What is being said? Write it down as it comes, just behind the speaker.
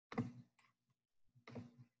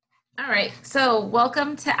All right, so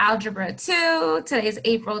welcome to Algebra 2. Today's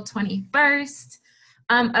April 21st.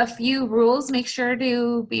 A few rules: make sure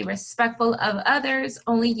to be respectful of others,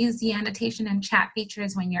 only use the annotation and chat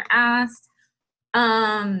features when you're asked.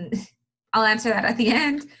 I'll answer that at the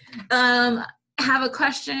end. Have a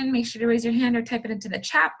question, make sure to raise your hand or type it into the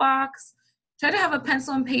chat box. Try to have a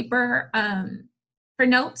pencil and paper for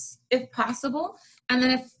notes if possible. And then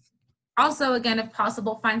if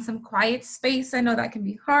possible, find some quiet space. I know that can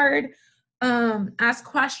be hard. Ask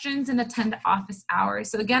questions and attend office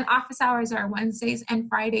hours. So again, office hours are Wednesdays and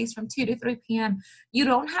Fridays from 2 to 3 p.m. You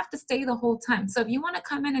don't have to stay the whole time. So if you want to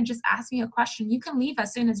come in and just ask me a question, you can leave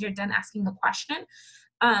as soon as you're done asking the question.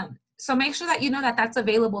 So make sure that you know that that's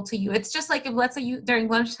available to you. It's just like if, let's say, you during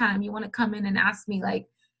lunchtime, you want to come in and ask me like,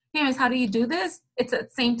 hey, miss, how do you do this? It's the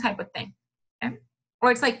same type of thing. Okay? Or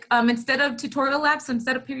it's like instead of tutorial labs, so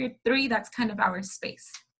instead of period 3, that's kind of our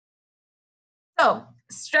space. So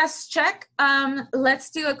stress check. Let's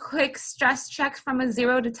do a quick stress check from a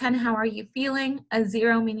 0 to 10. How are you feeling? A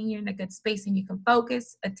 0 meaning you're in a good space and you can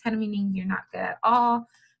focus. A 10 meaning you're not good at all.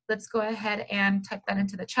 Let's go ahead and type that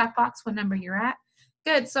into the chat box, what number you're at.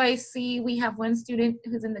 Good. So I see we have one student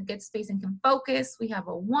who's in the good space and can focus. We have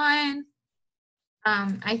a 1.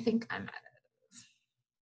 I think I'm at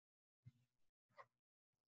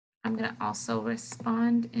I'm going to also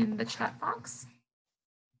respond in the chat box.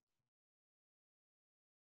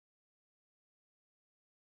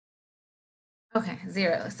 Okay,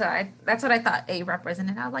 0. So that's what I thought A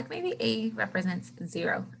represented. I was like, maybe A represents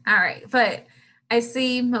 0. All right, but I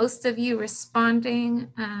see most of you responding.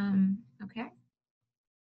 Okay.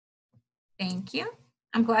 Thank you.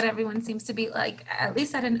 I'm glad everyone seems to be like at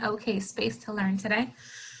least at an okay space to learn today.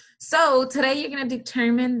 So today you're going to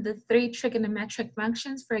determine the 3 trigonometric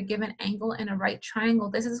functions for a given angle in a right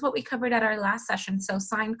triangle. This is what we covered at our last session. So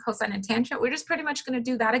sine, cosine, and tangent. We're just pretty much going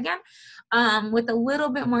to do that again with a little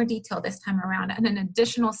bit more detail this time around and an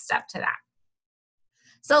additional step to that.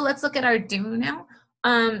 So let's look at our do now.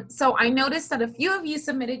 So I noticed that a few of you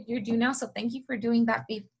submitted your do now. So thank you for doing that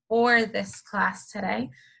before this class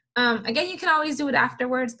today. Again, you can always do it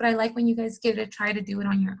afterwards, but I like when you guys give it a try to do it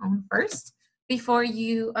on your own first before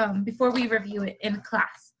we review it in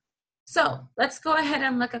class. So let's go ahead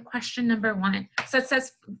and look at question number 1. So it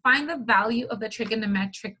says, find the value of the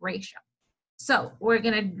trigonometric ratio. So we're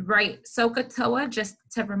going to write SOHCAHTOA just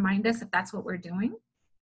to remind us if that's what we're doing.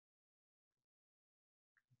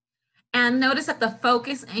 And notice that the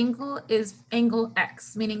focus angle is angle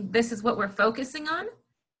X, meaning this is what we're focusing on.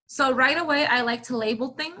 So right away, I like to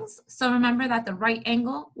label things. So remember that the right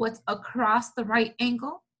angle, what's across the right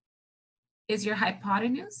angle, is your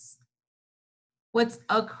hypotenuse. What's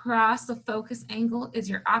across the focus angle is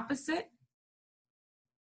your opposite.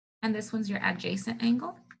 And this one's your adjacent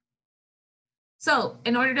angle. So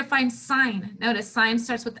in order to find sine, notice sine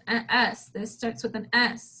starts with an S. This starts with an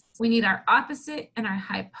S. We need our opposite and our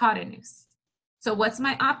hypotenuse. So what's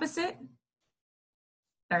my opposite?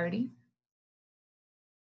 30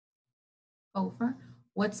 over.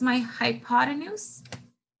 What's my hypotenuse?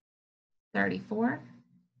 34.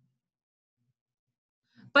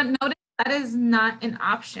 But notice that is not an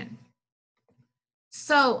option.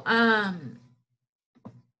 So, all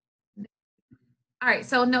right,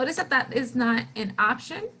 so notice that that is not an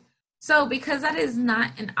option. So because that is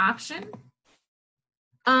not an option,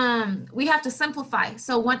 we have to simplify.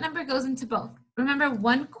 So what number goes into both? Remember,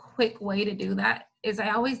 one quick way to do that is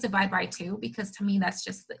I always divide by 2, because to me, that's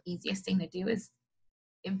just the easiest thing to do. Is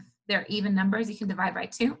if they're even numbers, you can divide by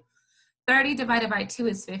 2. 30 divided by 2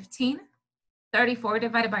 is 15. 34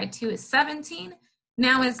 divided by 2 is 17.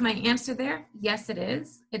 Now is my answer there? Yes, it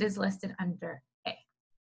is. It is listed under A.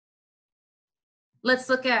 Let's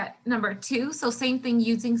look at number 2. So same thing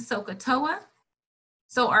using SOHCAHTOA.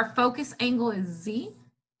 So our focus angle is Z.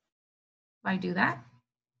 If I do that.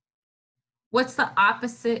 What's the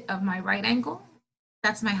opposite of my right angle?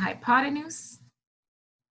 That's my hypotenuse.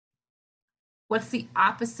 What's the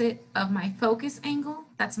opposite of my focus angle?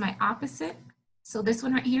 That's my opposite. So this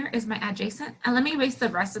one right here is my adjacent. And let me erase the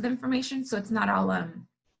rest of the information so it's not all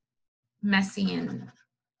messy and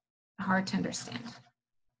hard to understand.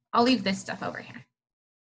 I'll leave this stuff over here.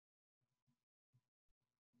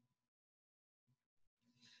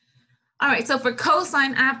 All right, so for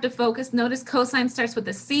cosine, I have to focus. Notice cosine starts with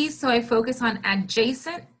a C, so I focus on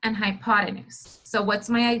adjacent and hypotenuse. So what's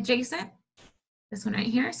my adjacent? This one right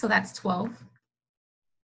here, so that's 12.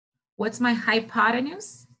 What's my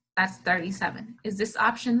hypotenuse? That's 37. Is this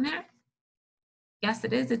option there? Yes,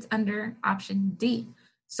 it is. It's under option D.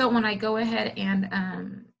 So when I go ahead and,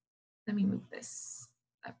 let me move this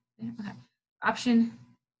up there. Okay. Option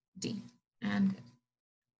D. And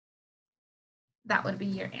That would be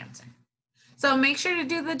your answer. So make sure to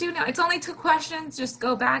do the do now. It's only 2 questions. Just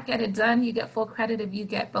go back, get it done. You get full credit if you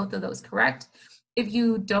get both of those correct. If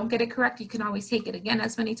you don't get it correct, you can always take it again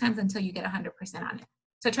as many times until you get 100% on it.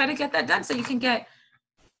 So try to get that done so you can get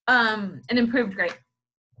an improved grade.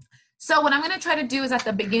 So what I'm going to try to do is at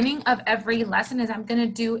the beginning of every lesson is I'm going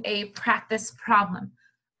to do a practice problem.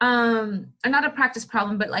 Or not a practice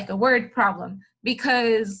problem, but like a word problem,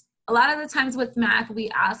 because a lot of the times with math, we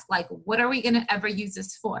ask like, what are we going to ever use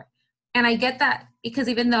this for? And I get that because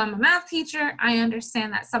even though I'm a math teacher, I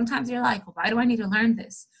understand that sometimes you're like, why do I need to learn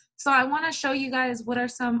this? So I want to show you guys what are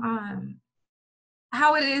some,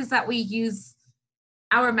 how it is that we use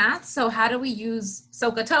our math. So how do we use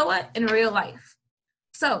SOHCAHTOA in real life?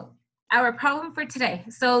 So our problem for today.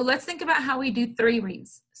 So let's think about how we do 3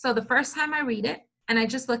 reads. So the first time I read it, and I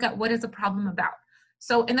just look at what is the problem about.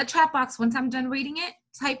 So in the chat box, once I'm done reading it,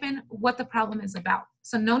 type in what the problem is about.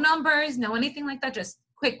 So no numbers, no anything like that, just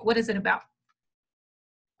quick, what is it about?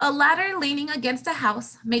 A ladder leaning against a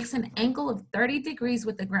house makes an angle of 30 degrees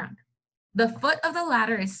with the ground. The foot of the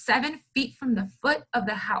ladder is 7 feet from the foot of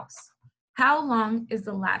the house. How long is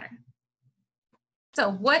the ladder? So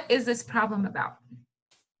what is this problem about?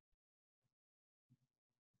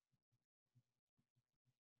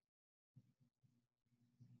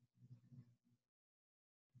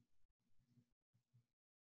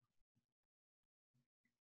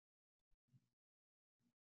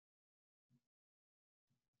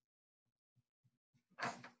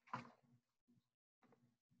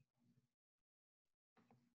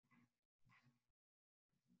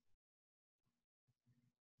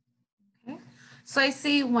 Okay. So I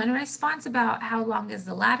see one response about how long is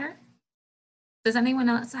the ladder. Does anyone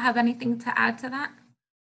else have anything to add to that?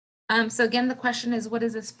 So again, the question is, what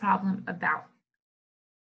is this problem about?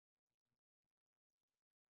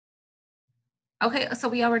 Okay, so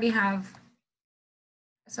we already have,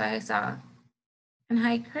 so I saw, and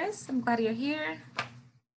hi, Chris, I'm glad you're here.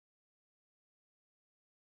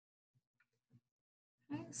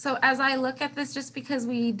 Okay, so as I look at this, just because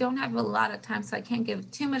we don't have a lot of time, so I can't give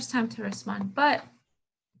too much time to respond, but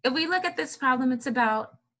if we look at this problem, it's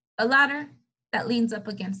about a ladder that leans up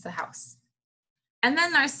against the house. And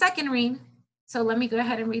then our second read, so let me go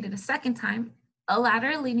ahead and read it a second time. A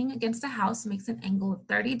ladder leaning against a house makes an angle of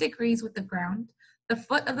 30 degrees with the ground. The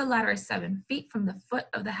foot of the ladder is 7 feet from the foot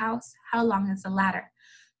of the house. How long is the ladder?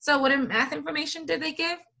 So what math information did they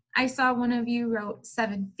give? I saw one of you wrote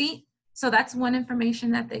 7 feet. So that's one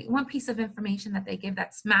piece of information that they give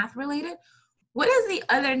that's math related. What is the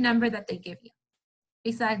other number that they give you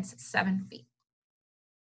besides 7 feet?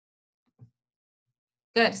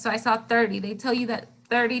 Good, so I saw 30. They tell you that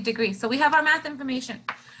 30 degrees. So we have our math information.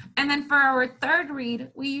 And then for our third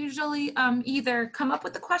read, we usually either come up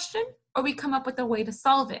with the question or we come up with a way to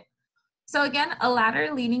solve it. So again, a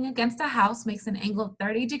ladder leaning against a house makes an angle of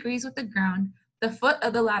 30 degrees with the ground. The foot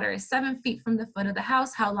of the ladder is 7 feet from the foot of the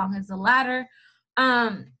house. How long is the ladder?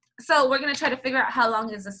 So we're gonna try to figure out how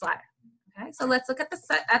long is this ladder. Okay, so let's look at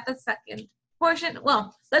the second portion.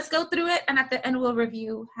 Well, let's go through it, and at the end we'll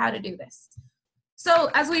review how to do this.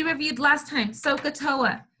 So as we reviewed last time,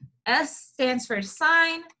 SOHCAHTOA, S stands for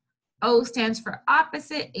sine, O stands for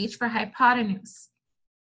opposite, H for hypotenuse.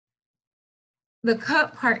 The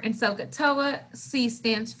cut part in SOHCAHTOA, C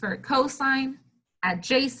stands for cosine,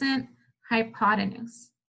 adjacent,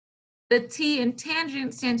 hypotenuse. The T in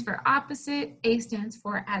tangent stands for opposite, A stands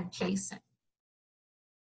for adjacent.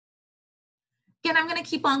 Again, I'm going to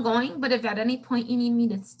keep on going, but if at any point you need me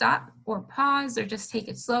to stop or pause or just take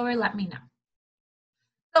it slower, let me know.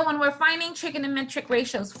 So when we're finding trigonometric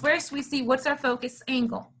ratios, first we see what's our focus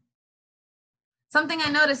angle. Something I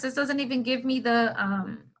noticed, this doesn't even give me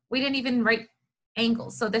the, we didn't even write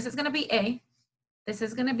angles. So this is going to be A, this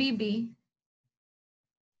is going to be B,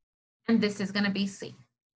 and this is going to be C.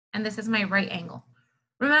 And this is my right angle.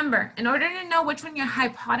 Remember, in order to know which one your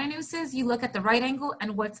hypotenuse is, you look at the right angle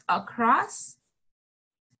and what's across.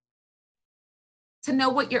 To know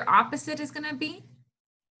what your opposite is going to be,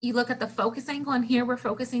 you look at the focus angle, and here we're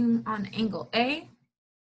focusing on angle A.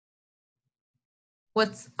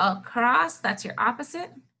 What's across, that's your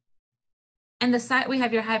opposite. And the side, we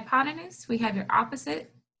have your hypotenuse, we have your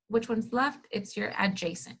opposite. Which one's left? It's your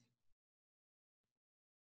adjacent.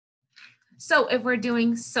 So if we're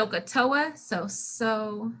doing SOHCAHTOA,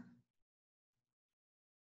 so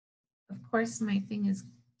of course my thing is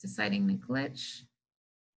deciding to glitch.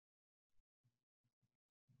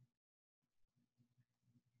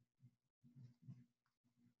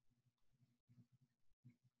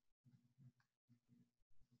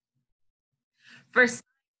 First,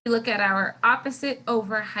 we look at our opposite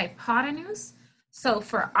over hypotenuse. So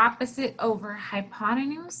for opposite over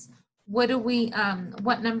hypotenuse, what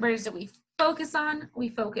numbers do we focus on? We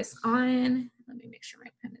focus on, let me make sure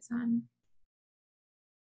my pen is on.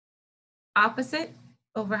 Opposite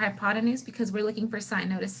over hypotenuse, because we're looking for sine.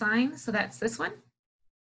 Notice sine, so that's this one.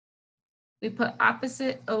 We put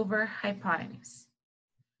opposite over hypotenuse.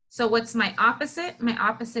 So what's my opposite? My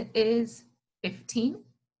opposite is 15.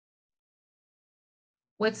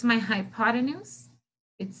 What's my hypotenuse?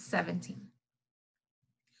 It's 17.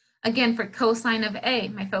 Again, for cosine of A,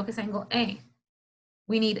 my focus angle A,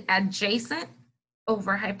 we need adjacent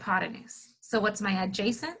over hypotenuse. So what's my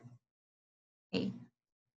adjacent? A.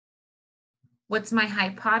 What's my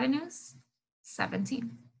hypotenuse?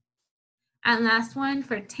 17. And last one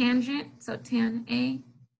for tangent, so tan A,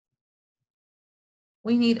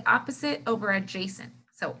 we need opposite over adjacent.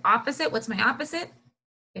 So opposite, what's my opposite?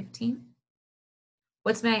 15.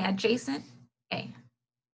 What's my adjacent? A.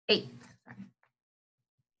 8. Sorry.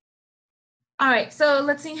 All right, so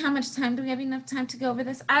let's see how much time. Do we have enough time to go over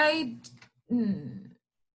this?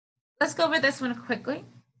 Let's go over this one quickly.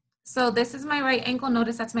 So this is my right angle.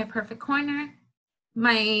 Notice that's my perfect corner.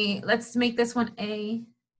 Let's make this one A.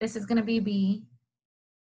 This is gonna be B.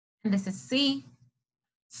 And this is C.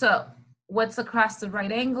 So what's across the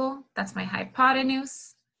right angle? That's my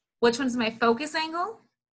hypotenuse. Which one's my focus angle?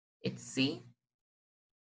 It's C.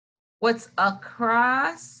 What's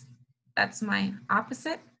across? That's my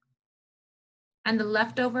opposite. And the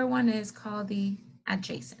leftover one is called the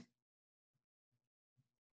adjacent.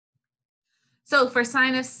 So for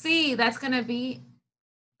sine of C, that's gonna be,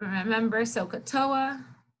 remember, SOHCAHTOA.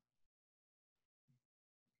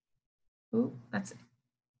 Ooh, that's it.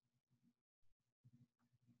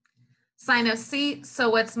 Sine of C, so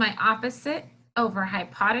what's my opposite over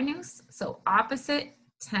hypotenuse? So opposite,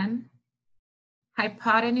 10.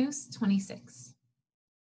 Hypotenuse, 26.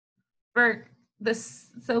 For the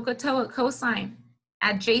SOHCAHTOA cosine,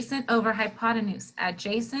 adjacent over hypotenuse.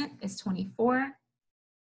 Adjacent is 24.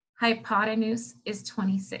 Hypotenuse is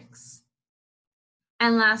 26.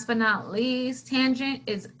 And last but not least, tangent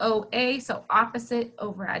is OA, so opposite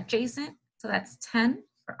over adjacent. So that's 10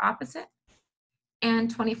 for opposite and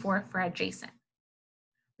 24 for adjacent.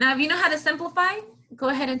 Now, if you know how to simplify, go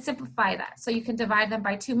ahead and simplify that. So you can divide them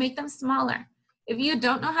by 2, make them smaller. If you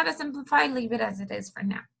don't know how to simplify, leave it as it is for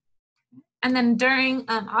now. And then during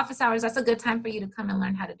office hours, that's a good time for you to come and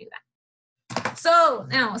learn how to do that. So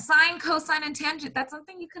now sine, cosine, and tangent, that's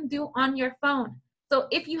something you can do on your phone. So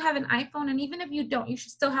if you have an iPhone, and even if you don't, you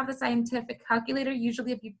should still have the scientific calculator,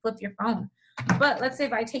 usually if you flip your phone. But let's say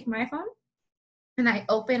if I take my phone and I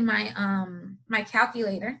open my, my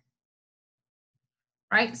calculator,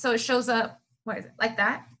 right? So it shows up, where is it, like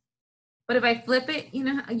that. But if I flip it, you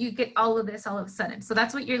know, you get all of this all of a sudden. So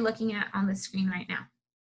that's what you're looking at on the screen right now.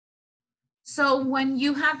 So when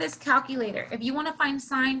you have this calculator, if you want to find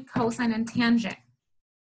sine, cosine, and tangent,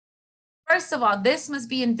 first of all, this must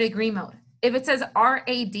be in degree mode. If it says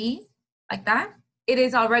RAD, like that, it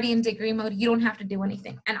is already in degree mode. You don't have to do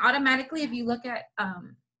anything. And automatically, if you look at,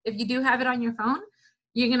 if you do have it on your phone,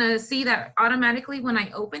 you're going to see that automatically when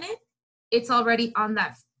I open it, it's already on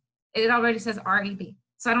that. It already says RAD.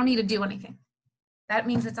 So I don't need to do anything. That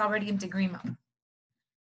means it's already in degree mode.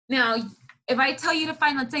 Now, if I tell you to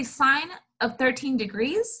find, let's say, sine of 13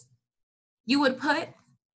 degrees, you would put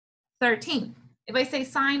 13. If I say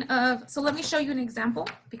sine of, so let me show you an example,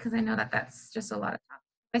 because I know that that's just a lot of time.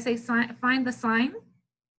 If I say sine, find the sine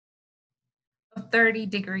of 30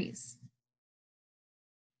 degrees.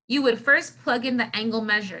 You would first plug in the angle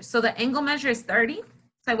measure. So the angle measure is 30,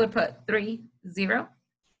 so I would put 3, 0.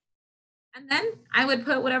 And then I would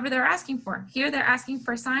put whatever they're asking for. Here they're asking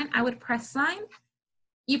for sine, I would press sine.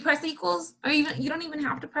 You press equals, or even you don't even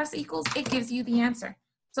have to press equals, it gives you the answer.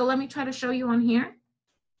 So let me try to show you on here.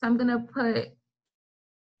 So I'm gonna put,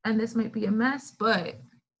 and this might be a mess, but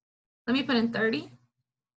let me put in 30.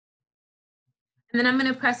 And then I'm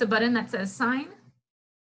gonna press a button that says sine.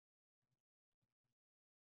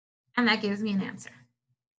 And that gives me an answer.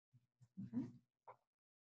 Okay.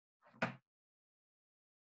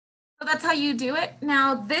 So that's how you do it.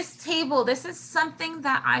 Now this table, this is something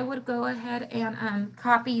that I would go ahead and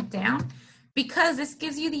copy down, because this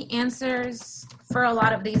gives you the answers for a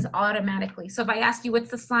lot of these automatically. So if I ask you what's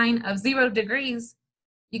the sine of 0 degrees,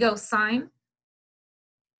 you go sine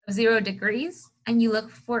of 0 degrees, and you look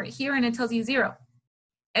for it here and it tells you 0.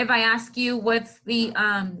 If I ask you what's the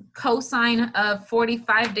cosine of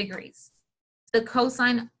 45 degrees, the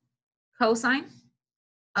cosine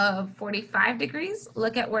of 45 degrees,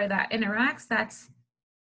 look at where that interacts. That's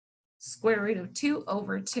square root of 2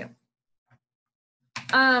 over 2.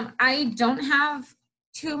 I don't have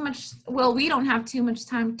too much, well, we don't have too much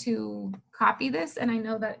time to copy this, and I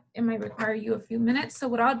know that it might require you a few minutes. So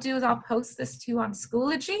what I'll do is I'll post this to you on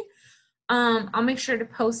Schoology. I'll make sure to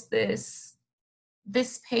post this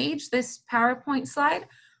page, this PowerPoint slide,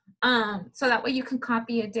 so that way you can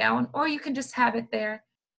copy it down, or you can just have it there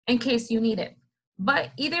in case you need it.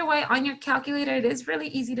 But either way, on your calculator, it is really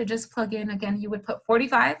easy to just plug in. Again, you would put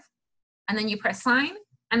 45, and then you press sign,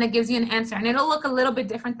 and it gives you an answer. And it'll look a little bit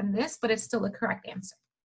different than this, but it's still the correct answer.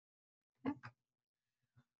 Okay.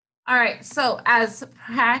 All right, so as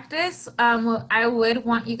practice, what I would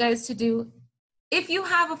want you guys to do, if you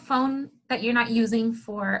have a phone that you're not using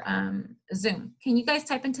for Zoom, can you guys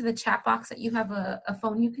type into the chat box that you have a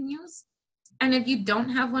phone you can use? And if you don't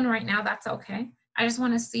have one right now, that's okay. I just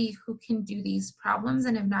want to see who can do these problems,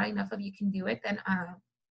 and if not enough of you can do it, then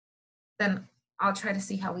I'll try to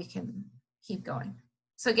see how we can keep going.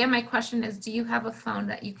 So again, my question is, do you have a phone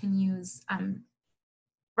that you can use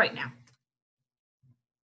right now,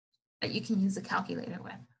 that you can use a calculator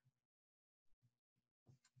with?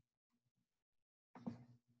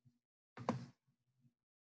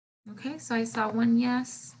 Okay, so I saw one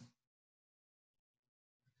yes.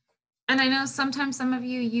 And I know sometimes some of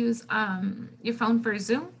you use your phone for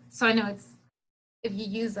Zoom. So I know it's, if you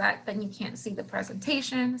use that, then you can't see the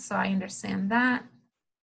presentation. So I understand that.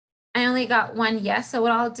 I only got one yes. So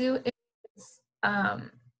what I'll do is,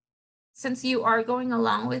 since you are going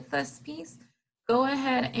along with this piece, go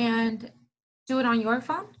ahead and do it on your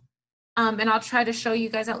phone. And I'll try to show you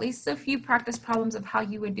guys at least a few practice problems of how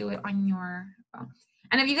you would do it on your phone.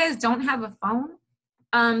 And if you guys don't have a phone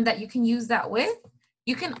that you can use that with,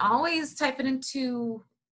 you can always type it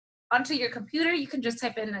onto your computer. You can just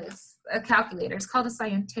type in a calculator. It's called a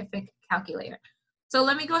scientific calculator. So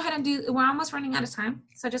let me go ahead and we're almost running out of time.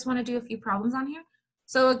 So I just want to do a few problems on here.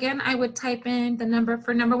 So again, I would type in the number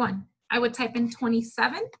for number one. I would type in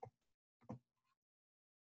 27.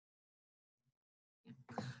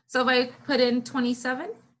 So if I put in 27,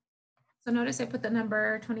 so notice I put the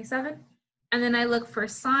number 27, and then I look for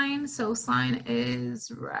sign. So sign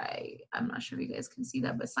is right. I'm not sure if you guys can see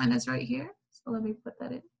that, but sign is right here. So let me put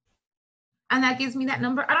that in. And that gives me that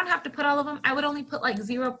number. I don't have to put all of them. I would only put like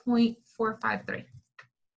 0.453.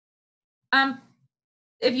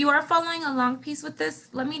 If you are following a long piece with this,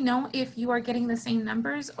 let me know if you are getting the same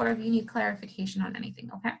numbers or if you need clarification on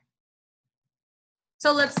anything, okay?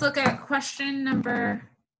 So let's look at question number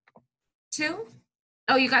 2.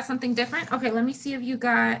 Oh, you got something different? Okay, let me see if you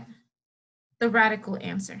got the radical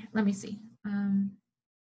answer. Let me see.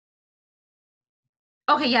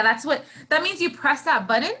 Okay, yeah, that means you press that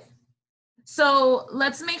button. So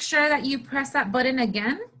let's make sure that you press that button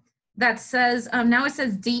again. That says, now it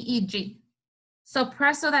says DEG. So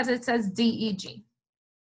press so that it says DEG.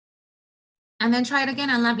 And then try it again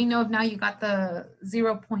and let me know if now you got the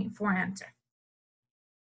 0.4 answer.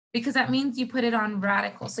 Because that means you put it on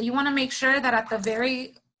radical. So you want to make sure that at the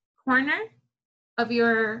very corner of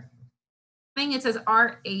your thing, it says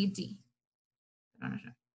RAD.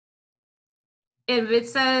 If it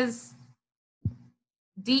says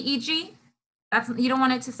DEG, you don't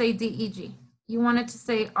want it to say DEG. You want it to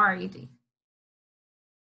say RAD.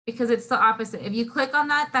 Because it's the opposite. If you click on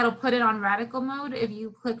that, that'll put it on radical mode. If you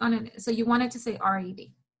click on it, so you want it to say RAD.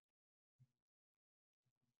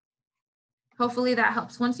 Hopefully that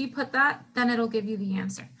helps. Once you put that, then it'll give you the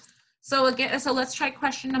answer. So again, so let's try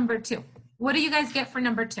question number 2. What do you guys get for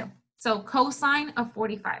number 2? So cosine of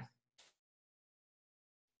 45.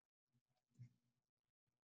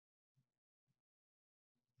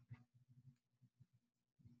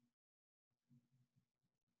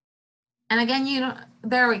 And again,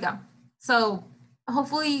 there we go. So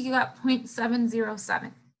hopefully you got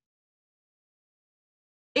 0.707.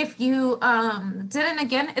 If you didn't,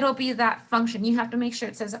 again, it'll be that function. You have to make sure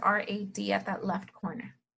it says RAD at that left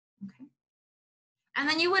corner. Okay. And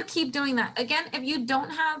then you would keep doing that. Again, if you don't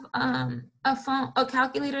have a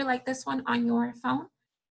calculator like this one on your phone,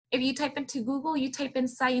 if you type into Google, you type in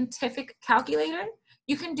scientific calculator,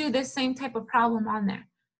 you can do this same type of problem on there.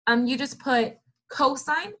 You just put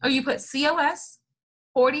cosine, or you put COS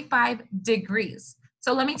 45 degrees.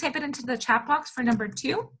 So let me type it into the chat box for number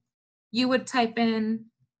 2. You would type in,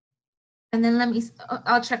 and then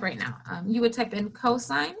I'll check right now. You would type in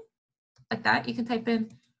cosine, like that. You can type in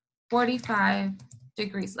 45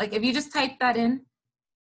 degrees. Like if you just type that in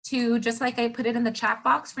to, just like I put it in the chat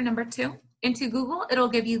box for number 2, into Google, it'll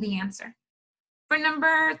give you the answer. For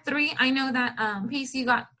number 3, I know that PC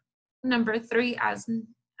got number 3 as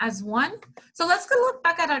 1. So let's go look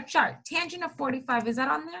back at our chart. Tangent of 45, is that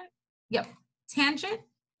on there? Yep. Tangent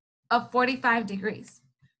of 45 degrees.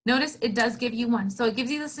 Notice it does give you 1. So it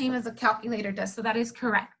gives you the same as a calculator does. So that is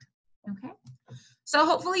correct. Okay. So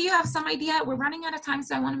hopefully you have some idea. We're running out of time,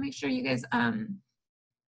 so I want to make sure you guys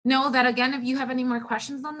know that, again, if you have any more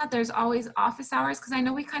questions on that, there's always office hours, because I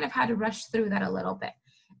know we kind of had to rush through that a little bit.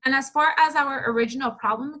 And as far as our original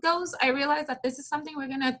problem goes, I realize that this is something we're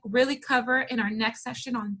going to really cover in our next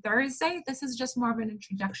session on Thursday. This is just more of an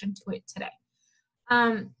introduction to it today.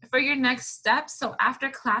 For your next steps, so after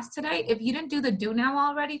class today, if you didn't do the do now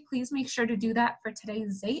already, please make sure to do that for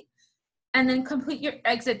today's date. And then complete your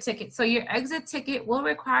exit ticket. So your exit ticket will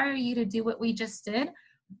require you to do what we just did.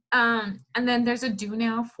 And then there's a do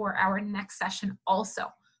now for our next session also.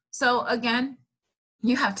 So again,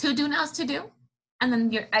 you have 2 do nows to do, and then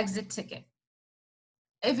your exit ticket.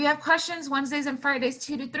 If you have questions, Wednesdays and Fridays,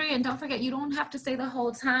 2 to 3, and don't forget, you don't have to stay the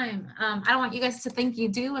whole time. I don't want you guys to think you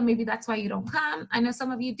do, and maybe that's why you don't come. I know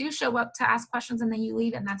some of you do show up to ask questions and then you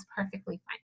leave, and that's perfectly fine.